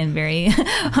funny and very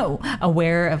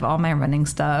aware of all my running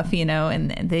stuff,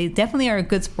 and they definitely are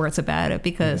good sports about it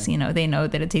because, they know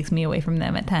that it takes me away from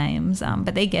them at times,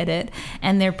 but they get it,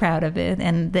 and they're proud of it,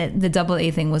 and the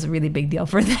AA thing was a really big deal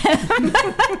for them.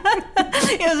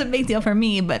 It was a big deal for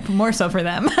me, but more so for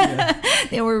them. Yeah.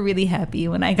 They were really happy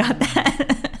when I got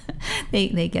that.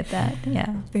 They get that,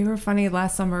 yeah. They were funny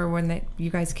last summer when you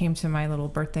guys came to my little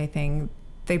birthday thing.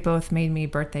 They both made me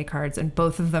birthday cards, and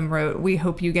both of them wrote, "We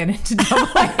hope you get into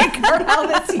AA corral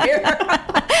this year."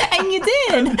 And you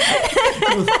did.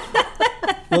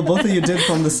 Well, both of you did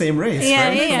from the same race,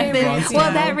 right? Yeah.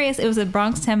 Well, that race, it was a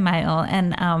Bronx 10 mile,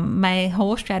 and my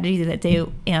whole strategy that day,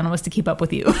 Anna, was to keep up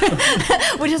with you,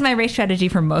 which is my race strategy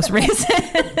for most races.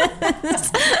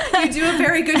 You do a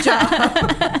very good job.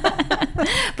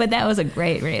 But that was a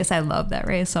great race. I loved that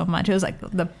race so much. It was like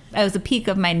it was the peak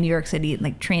of my New York City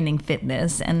like training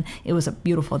fitness, and it was a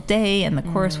beautiful day, and the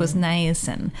course was nice,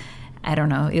 and I don't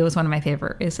know. It was one of my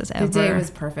favorite races ever. The day was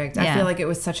perfect. I feel like it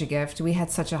was such a gift. We had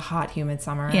such a hot, humid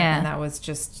summer, and that was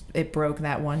just, it broke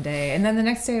that one day. And then the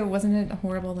next day, wasn't it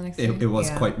horrible the next day? It was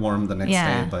quite warm the next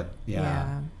day, but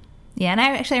yeah. Yeah, and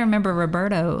I actually remember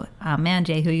Roberto Mann,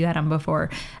 who you had on before.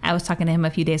 I was talking to him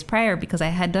a few days prior because I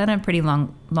had done a pretty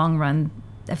long run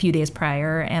a few days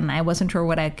prior, and I wasn't sure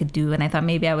what I could do, and I thought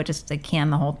maybe I would just like can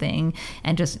the whole thing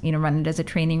and just run it as a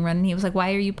training run. And he was like,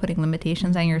 "Why are you putting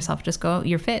limitations on yourself? Just go.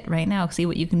 You're fit right now. See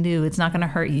what you can do. It's not going to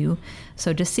hurt you.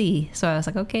 So just see." So I was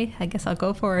like, "Okay, I guess I'll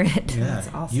go for it." Yeah, that's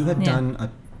awesome. You had done a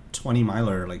 20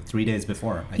 miler like 3 days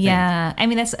before, I think. Yeah, I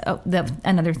mean that's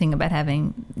another thing about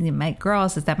having my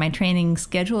girls is that my training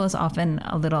schedule is often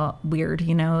a little weird.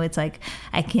 It's like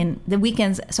the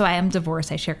weekends. So I am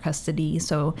divorced. I share custody.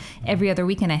 So every other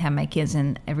weekend I have my kids,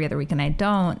 and every other weekend I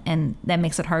don't, and that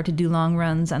makes it hard to do long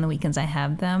runs on the weekends I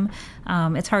have them.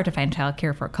 It's hard to find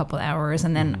childcare for a couple hours,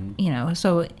 and then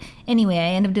So anyway, I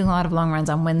end up doing a lot of long runs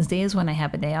on Wednesdays when I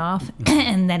have a day off,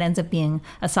 and that ends up being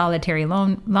a solitary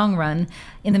long run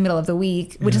in the middle of the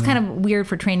week, which is kind of weird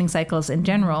for training cycles in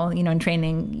general. In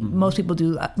training, most people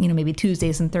do, maybe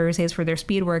Tuesdays and Thursdays for their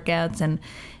speed workouts, and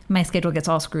my schedule gets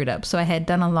all screwed up. So I had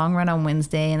done a long run on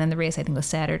Wednesday, and then the race, I think, was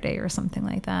Saturday or something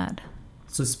like that.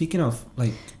 So speaking of,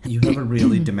 like, you have a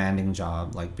really demanding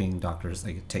job, like being doctors,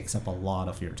 like it takes up a lot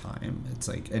of your time. It's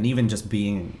like, and even just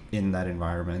being in that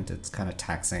environment, it's kind of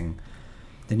taxing.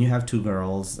 Then you have two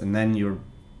girls, and then you're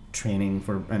training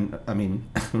for, and I mean,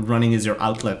 running is your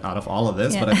outlet out of all of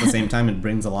this, but at the same time it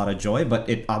brings a lot of joy, but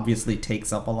it obviously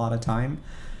takes up a lot of time.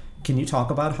 Can you talk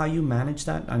about how you manage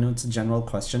that? I know it's a general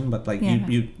question, but like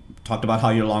you talked about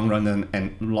how your long run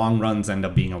and long runs end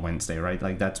up being a Wednesday, right?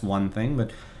 Like that's one thing,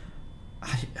 but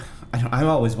I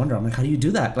always wonder. I'm like, how do you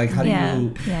do that? Like, how do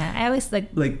you? Yeah, I always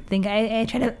think I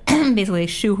try to basically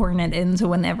shoehorn it into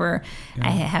whenever I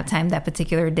have time that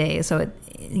particular day. So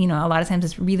a lot of times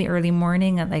it's really early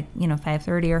morning at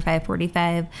 5:30 or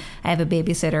 5:45. I have a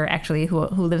babysitter actually who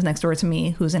lives next door to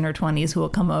me, who's in her 20s, who will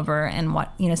come over and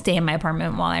stay in my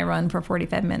apartment while I run for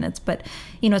 45 minutes. But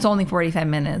it's only 45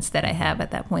 minutes that I have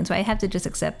at that point, so I have to just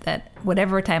accept that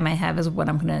whatever time I have is what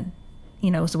I'm gonna.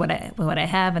 Is what I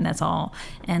have, and that's all.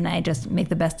 And I just make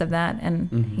the best of that,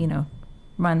 and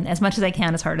run as much as I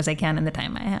can, as hard as I can in the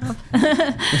time I have.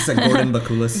 It's like Gordon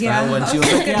Bakula style when she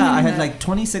was like, I had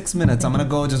 26 minutes. I'm gonna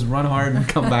go just run hard and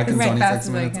come back in 26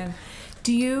 minutes.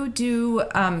 Do you do?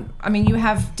 You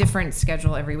have different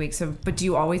schedule every week. But do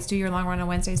you always do your long run on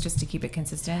Wednesdays just to keep it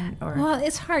consistent? Or well,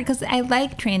 it's hard because I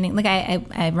like training. Like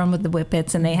I run with the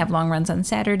Whippets, and they have long runs on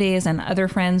Saturdays, and other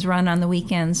friends run on the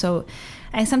weekends. So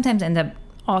I sometimes end up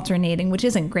alternating, which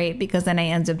isn't great because then I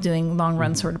end up doing long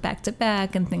runs sort of back to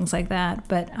back and things like that.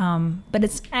 But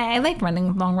I like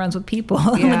running long runs with people,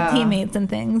 with teammates and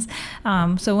things.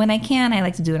 So when I can, I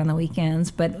like to do it on the weekends.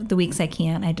 But the weeks I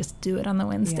can't, I just do it on the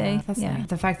Wednesday. Yeah, that's nice.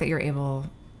 The fact that you're able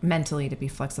mentally to be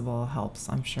flexible helps,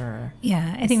 I'm sure.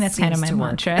 Yeah, I think that's kind of my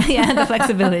mantra. Yeah, the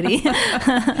flexibility.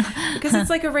 Because it's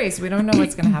like a race. We don't know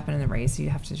what's going to happen in the race. You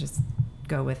have to just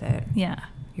go with it. Yeah.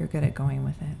 You're good at going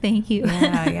with it. Thank you.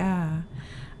 Yeah.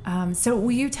 So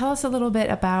will you tell us a little bit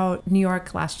about New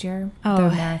York last year, the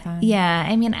marathon? Yeah.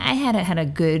 I had a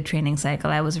good training cycle.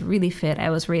 I was really fit. I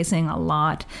was racing a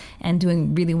lot and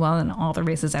doing really well in all the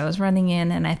races I was running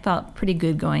in, and I felt pretty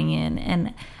good going in.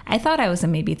 And I thought I was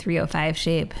in maybe 3:05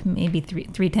 shape, maybe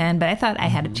 3:10, but I thought I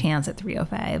had a chance at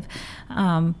 3:05.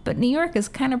 But New York is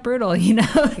kind of brutal,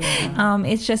 Yeah.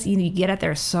 It's just, you get out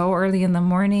there so early in the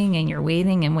morning, and you're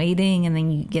waiting, and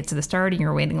then you get to the start, and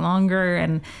you're waiting longer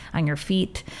and on your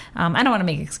feet. I don't want to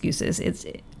make excuses.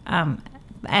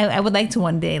 I would like to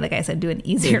one day, like I said, do an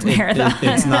easier marathon.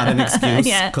 It's not an excuse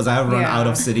because I run out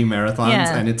of city marathons,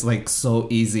 and it's so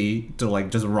easy to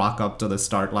just rock up to the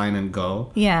start line and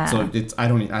go. Yeah. So I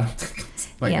don't think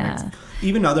it's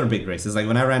even other big races. Like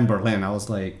when I ran Berlin, I was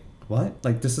like, what?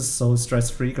 This is so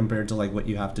stress-free compared to what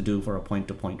you have to do for a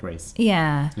point-to-point race.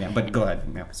 Yeah. Yeah, but go ahead.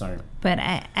 Yeah, sorry. But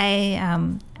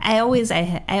I always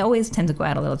tend to go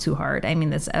out a little too hard.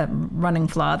 That's a running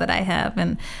flaw that I have,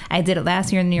 and I did it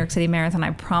last year in the New York City Marathon.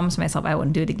 I promised myself I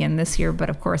wouldn't do it again this year, but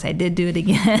of course I did do it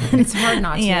again. It's hard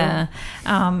not to. Yeah.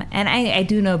 And I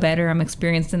do know better. I'm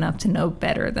experienced enough to know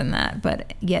better than that,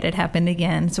 but yet it happened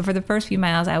again. So for the first few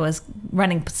miles, I was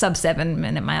running sub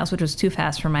 7-minute miles, which was too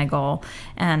fast for my goal,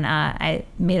 and I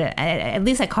made it. At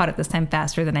least I caught it this time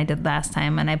faster than I did last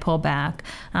time, and I pulled back.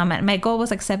 My goal was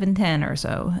 7:10 or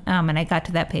so, and I got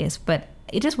to that pace, but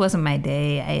it just wasn't my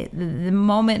day. The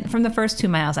moment from the first 2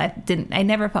 miles, I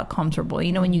never felt comfortable.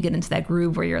 When you get into that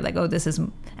groove where you're like, oh, this is,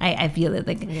 I feel it.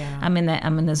 I'm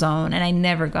in the zone, and I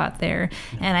never got there.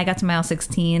 And I got to mile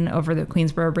 16 over the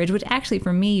Queensboro Bridge, which actually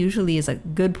for me usually is a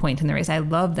good point in the race. I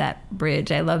love that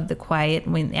bridge. I love the quiet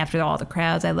after all the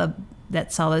crowds. I love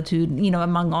that solitude,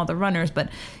 among all the runners, but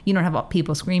you don't have all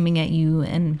people screaming at you.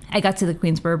 And I got to the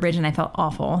Queensboro Bridge and I felt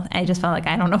awful. I just felt like,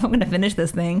 I don't know if I'm going to finish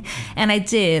this thing. And I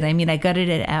did. I gutted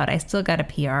it out. I still got a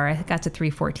PR. I got to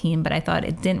 3:14, but I thought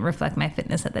it didn't reflect my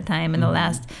fitness at the time. And the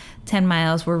last 10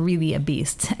 miles were really a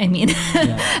beast.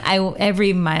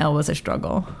 Every mile was a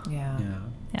struggle. Yeah.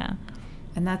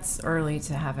 And that's early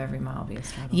to have every mile be a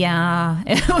struggle. Yeah,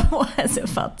 it was. It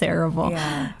felt terrible.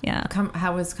 Yeah.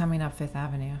 How was coming up Fifth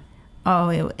Avenue?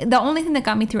 The only thing that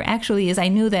got me through actually is I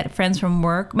knew that friends from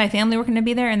work, my family were going to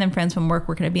be there, and then friends from work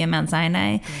were going to be at Mount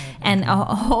Sinai. And a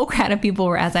whole crowd of people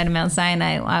were outside of Mount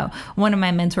Sinai. One of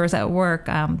my mentors at work,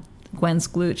 Gwen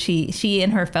Skloot, she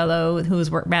and her fellow who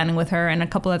was running with her and a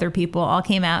couple other people all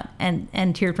came out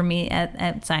and cheered for me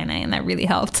at Sinai, and that really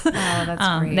helped. Oh,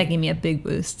 that's great. That gave me a big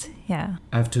boost. Yeah.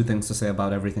 I have two things to say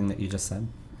about everything that you just said.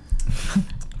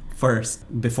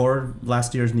 First, before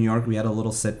last year's New York, we had a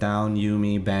little sit down, you,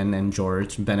 me, Ben, and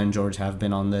George. Ben and George have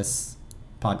been on this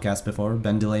podcast before.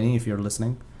 Ben Delaney, if you're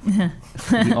listening.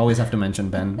 We always have to mention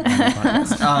Ben on the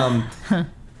podcast.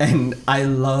 And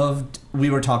we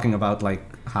were talking about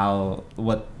how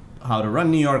to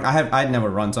run New York. I'd never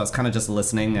run, so I was kind of just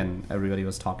listening, and everybody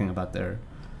was talking about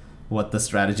what the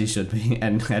strategy should be.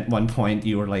 And at one point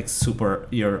you were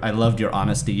I loved your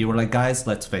honesty. You were like, guys,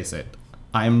 let's face it.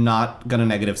 I'm not going to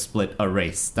negative split a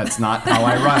race. That's not how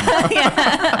I run.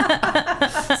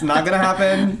 It's not going to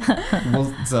happen.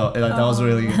 So that was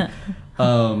really good.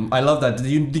 I love that.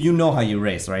 You know how you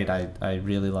race, right? I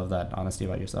really love that honesty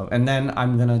about yourself. And then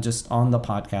I'm going to just on the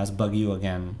podcast bug you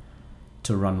again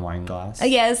to run wine glass.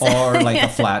 Yes. Or like a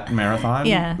flat marathon.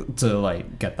 Yeah. To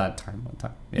like get that time on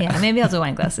time. Yeah, maybe I'll do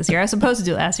wine glass this year. I was supposed to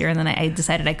do it last year, and then I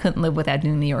decided I couldn't live without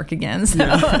doing New York again. So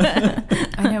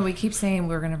I know, we keep saying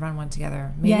we're going to run one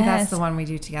together. Maybe that's the one we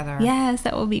do together. Yes,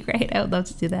 that would be great. I would love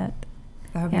to do that.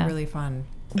 That would be really fun.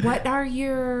 What are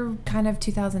your kind of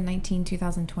 2019,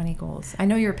 2020 goals? I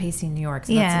know you're pacing New York,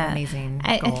 so that's an amazing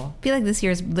goal. I feel like this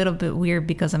year is a little bit weird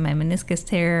because of my meniscus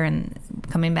tear, and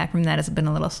coming back from that has been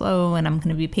a little slow, and I'm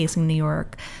going to be pacing New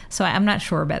York. So I'm not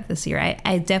sure about this year.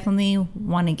 I definitely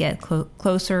want to get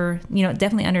closer,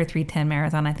 definitely under 3:10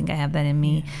 marathon. I think I have that in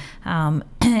me. And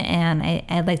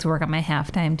I'd like to work on my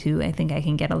half time too. I think I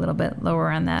can get a little bit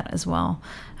lower on that as well.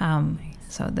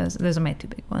 So those are my two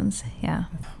big ones. Yeah.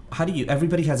 How do you,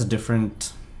 everybody has a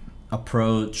different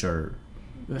approach, or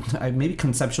maybe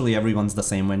conceptually everyone's the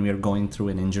same when we're going through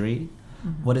an injury.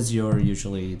 Mm-hmm. What is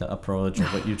usually the approach, or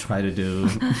what you try to do?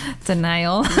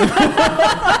 Denial.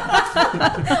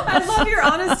 I love your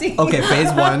honesty. Okay,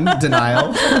 phase 1,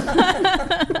 denial.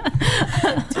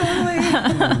 Totally.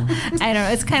 I don't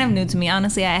know. It's kind of new to me.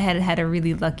 Honestly, I had a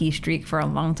really lucky streak for a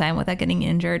long time without getting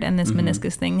injured, and this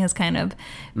meniscus thing has kind of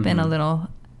been a little...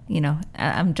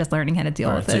 I'm just learning how to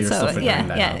deal with it. So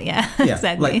yeah,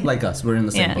 exactly. Like us, we're in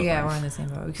the same boat. Yeah, we're in the same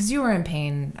boat. Because you were in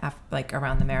pain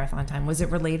around the marathon time. Was it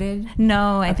related?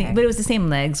 No, I think, but it was the same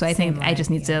leg. So I think I just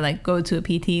need to go to a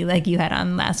PT like you had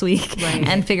on last week,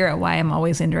 and figure out why I'm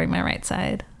always injuring my right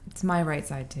side. It's my right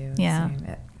side too. Yeah.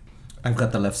 I've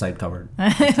got the left side covered.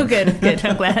 Good.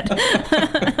 I'm glad.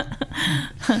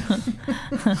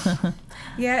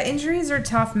 Yeah, injuries are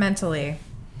tough mentally.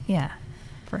 Yeah.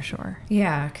 For sure.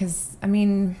 Yeah, because,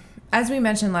 as we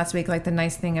mentioned last week, the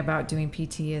nice thing about doing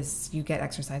PT is you get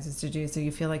exercises to do, so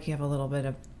you feel like you have a little bit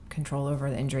of control over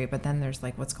the injury, but then there's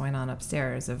what's going on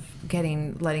upstairs of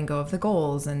letting go of the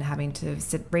goals and having to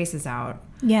sit races out.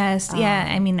 Yes.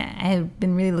 I've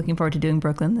been really looking forward to doing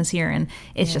Brooklyn this year, and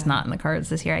it's just not in the cards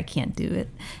this year. I can't do it,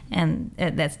 and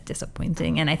that's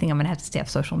disappointing. And I think I'm gonna have to stay off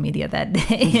social media that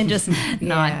day and just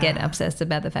not get obsessed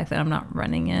about the fact that I'm not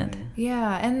running it.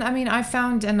 Yeah, and I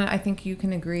found, and I think you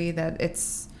can agree, that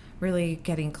it's really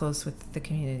getting close with the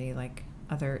community,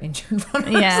 other injured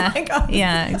runners. Yeah,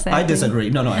 exactly. I disagree.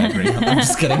 No, I agree. I'm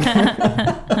just kidding.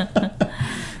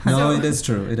 No, it is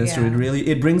true. It is true.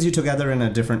 It brings you together in a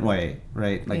different way,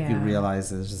 right? You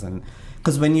realize it's just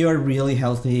because when you're really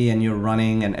healthy and you're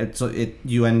running, and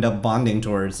you end up bonding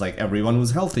towards everyone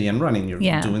who's healthy and running.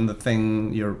 You're doing the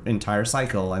thing your entire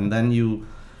cycle, and then you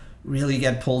really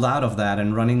get pulled out of that,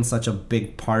 and running such a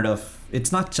big part of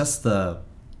it's not just the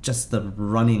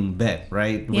running bit,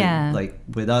 right?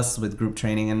 With us, with group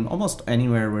training, and almost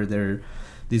anywhere where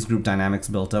these group dynamics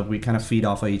built up, we kind of feed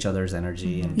off of each other's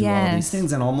energy and do all these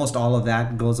things, and almost all of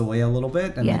that goes away a little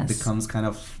bit, and it becomes kind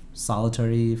of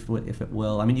solitary, if it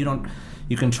will.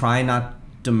 You can try not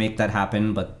to make that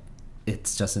happen, but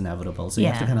it's just inevitable. So you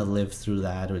have to kind of live through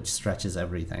that, which stretches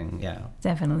everything. Yeah,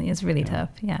 definitely. It's really tough.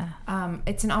 Yeah.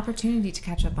 It's an opportunity to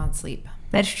catch up on sleep.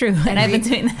 That's true. And I've been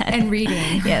doing that. And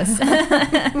reading. Yes.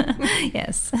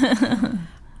 Yes.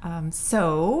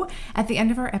 So at the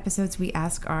end of our episodes, we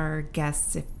ask our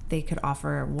guests if they could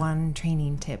offer one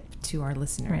training tip to our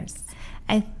listeners. Right.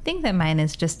 I think that mine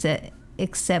is just to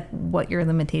accept what your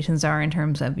limitations are in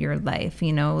terms of your life.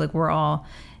 We're all...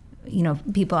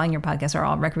 people on your podcast are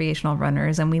all recreational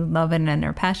runners, and we love it and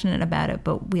are passionate about it,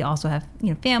 but we also have,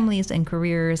 families and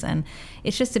careers, and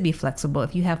it's just to be flexible.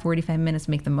 If you have 45 minutes,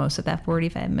 make the most of that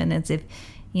 45 minutes. If,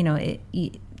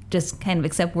 just kind of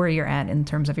accept where you're at in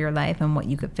terms of your life and what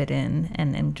you could fit in,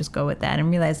 and just go with that, and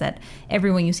realize that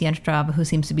everyone you see on Strava who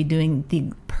seems to be doing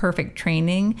the perfect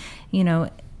training,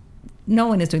 no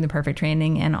one is doing the perfect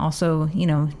training. And also,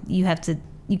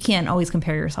 you can't always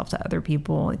compare yourself to other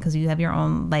people because you have your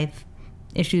own life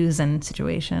issues and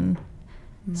situation.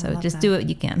 So just do what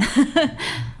you can.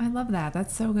 I love that.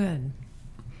 That's so good.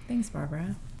 Thanks,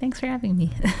 Barbara. Thanks for having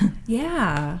me.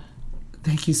 Yeah.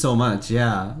 Thank you so much.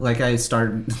 Yeah. I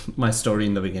started my story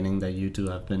in the beginning that you two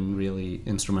have been really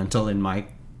instrumental in my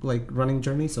running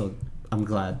journey. So I'm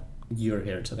glad you're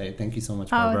here today. Thank you so much,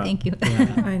 Barbara. Oh, thank you.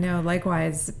 Yeah. I know.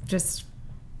 Likewise.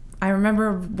 I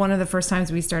remember one of the first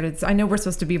times we started. I know we're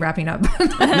supposed to be wrapping up.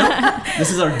 No, this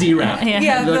is our D-wrap.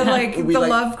 Yeah, the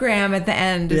love gram at the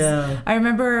end. I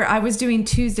remember I was doing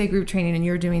Tuesday group training and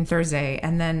you were doing Thursday,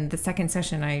 and then the second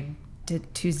session I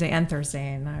did Tuesday and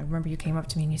Thursday, and I remember you came up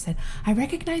to me and you said, "I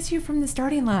recognize you from the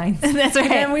starting line." That's right.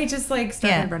 And then we just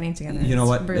started running together. You know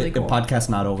what? Really cool. The podcast's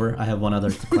not over. I have one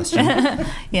other question.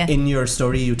 Yeah. In your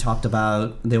story, you talked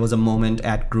about there was a moment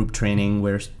at group training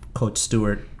where Coach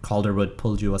Stewart Calderwood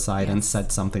pulled you aside and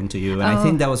said something to you, and I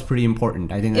think that was pretty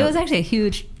important. I think it was actually a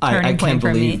huge turning point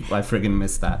for me. I can't believe I friggin'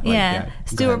 missed that.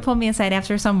 Stuart pulled me aside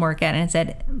after some workout and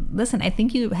said, listen, I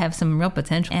think you have some real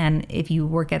potential, and if you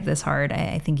work at this hard,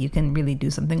 I think you can really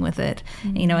do something with it.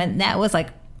 Mm-hmm. And that was like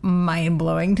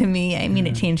mind-blowing to me. I mean,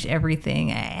 it changed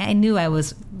everything. I knew I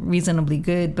was reasonably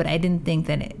good, but I didn't think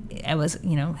that I was,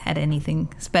 had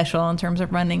anything special in terms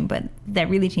of running, but that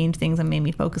really changed things and made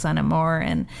me focus on it more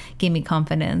and gave me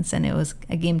confidence, and it was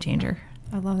a game changer.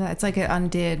 I love that. It's like it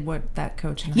undid what that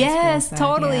coach in high yes school said.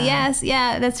 Totally. Yeah.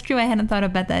 Yes, that's true. I hadn't thought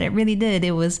about that. It really did.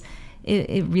 It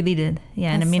really did.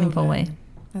 Yeah, in a meaningful way.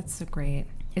 That's so great.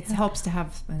 It helps to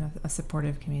have a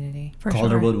supportive community. For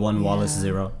Calderwood sure. 1, Wallace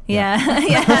 0. Yeah.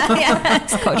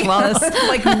 It's Coach Wallace.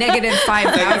 Like negative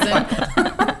 5,000.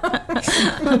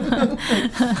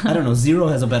 I don't know. 0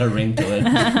 has a better ring to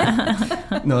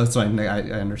it. No, it's fine. I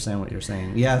understand what you're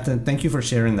saying. Yeah, thank you for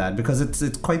sharing that, because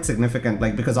it's quite significant.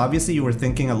 Like, because obviously you were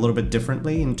thinking a little bit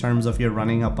differently in terms of your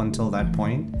running up until that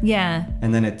point. Yeah.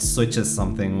 And then it switches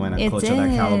something when a coach of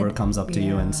that caliber comes up to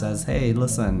you and says, "Hey,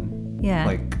 listen." Yeah.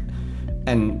 Like.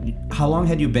 And how long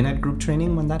had you been at group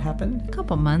training when that happened? A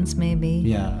couple months, maybe.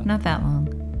 Yeah. Not that long.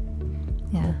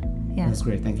 Yeah. That's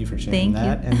great. Thank you for sharing Thank you.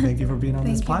 that. And thank you for being on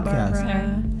this podcast.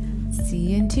 Barbara. See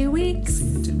you in 2 weeks. See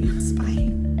you in 2 weeks.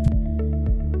 Bye.